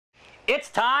It's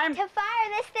time to fire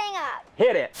this thing up.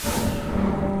 Hit it.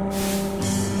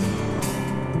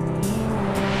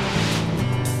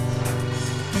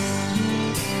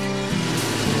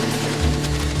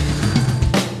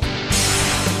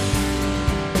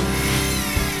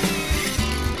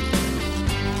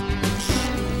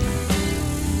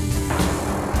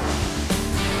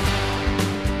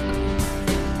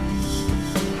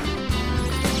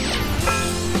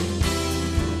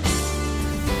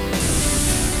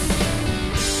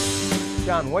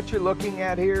 John, what you're looking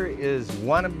at here is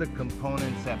one of the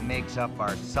components that makes up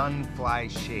our sunfly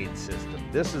shade system.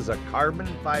 This is a carbon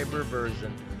fiber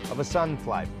version of a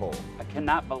sunfly pole. I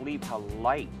cannot believe how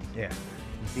light Yeah.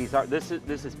 these are. This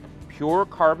is pure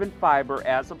carbon fiber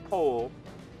as a pole.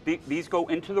 These go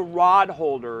into the rod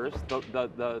holders,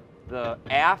 the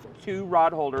aft two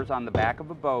rod holders on the back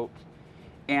of a boat.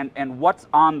 And what's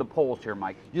on the poles here,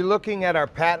 Mike? You're looking at our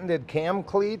patented cam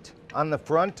cleat on the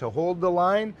front to hold the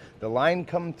line. The line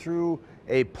comes through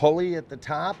a pulley at the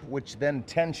top, which then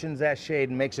tensions that shade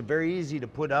and makes it very easy to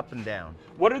put up and down.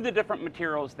 What are the different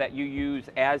materials that you use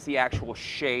as the actual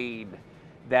shade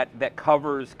that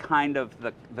covers kind of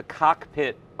the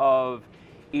cockpit of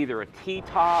either a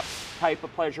T-top type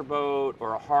of pleasure boat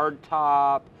or a hard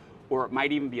top, or it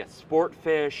might even be a sport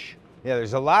fish? Yeah,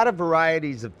 there's a lot of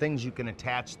varieties of things you can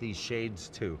attach these shades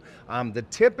to. The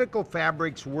typical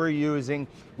fabrics we're using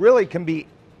really can be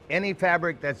any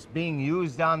fabric that's being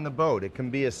used on the boat. It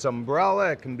can be a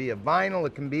umbrella, it can be a vinyl,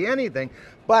 it can be anything.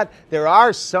 But there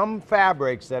are some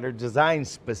fabrics that are designed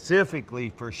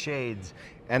specifically for shades.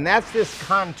 And that's this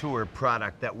contour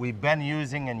product that we've been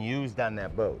using and used on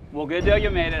that boat. Well, good deal, you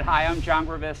made it. Hi, I'm John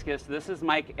Graviscus. This is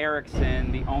Mike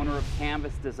Erickson, the owner of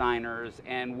Canvas Designers,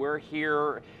 and we're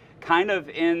here kind of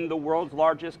in the world's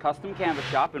largest custom canvas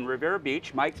shop in Riviera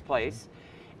Beach, Mike's Place.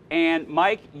 And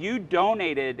Mike, you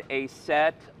donated a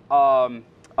set of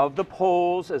the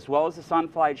poles as well as the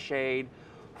sunfly shade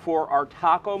for our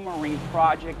Taco Marine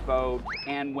project boat.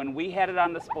 And when we had it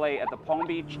on display at the Palm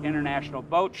Beach International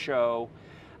Boat Show,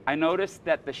 I noticed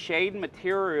that the shade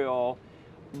material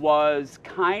was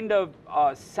kind of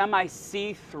semi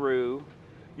see-through.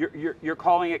 You're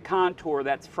calling it contour.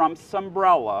 That's from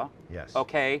Sunbrella. Yes.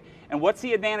 Okay. And what's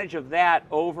the advantage of that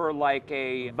over like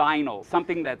a vinyl,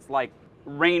 something that's like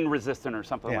rain resistant or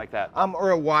something like that?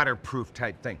 Or a waterproof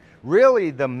type thing.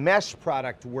 Really, the mesh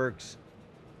product works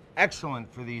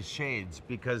excellent for these shades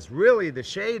because really the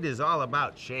shade is all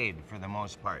about shade for the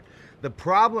most part. The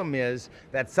problem is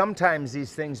that sometimes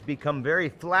these things become very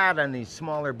flat on these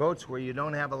smaller boats where you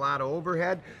don't have a lot of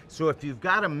overhead. So if you've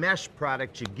got a mesh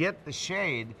product, you get the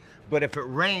shade, but if it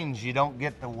rains, you don't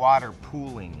get the water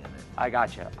pooling in it. I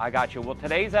gotcha. Well,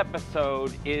 today's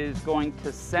episode is going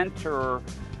to center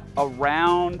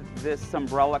around this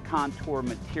umbrella contour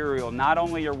material. Not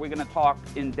only are we going to talk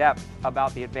in depth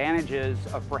about the advantages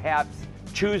of perhaps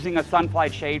choosing a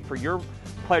sunfly shade for your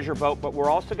pleasure boat, but we're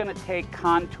also going to take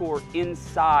contour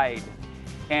inside.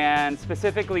 And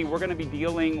specifically, we're going to be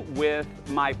dealing with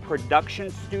my production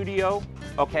studio,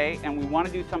 okay? And we want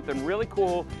to do something really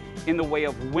cool in the way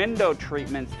of window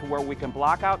treatments to where we can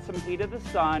block out some heat of the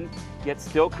sun, yet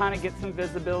still kind of get some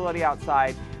visibility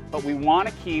outside, but we want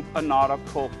to keep a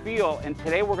nautical feel. And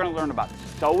today we're going to learn about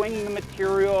sewing the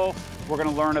material. We're going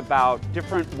to learn about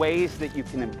different ways that you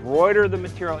can embroider the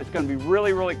material. It's going to be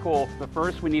really, really cool. But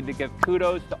first, we need to give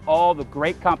kudos to all the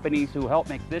great companies who help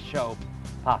make this show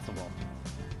possible.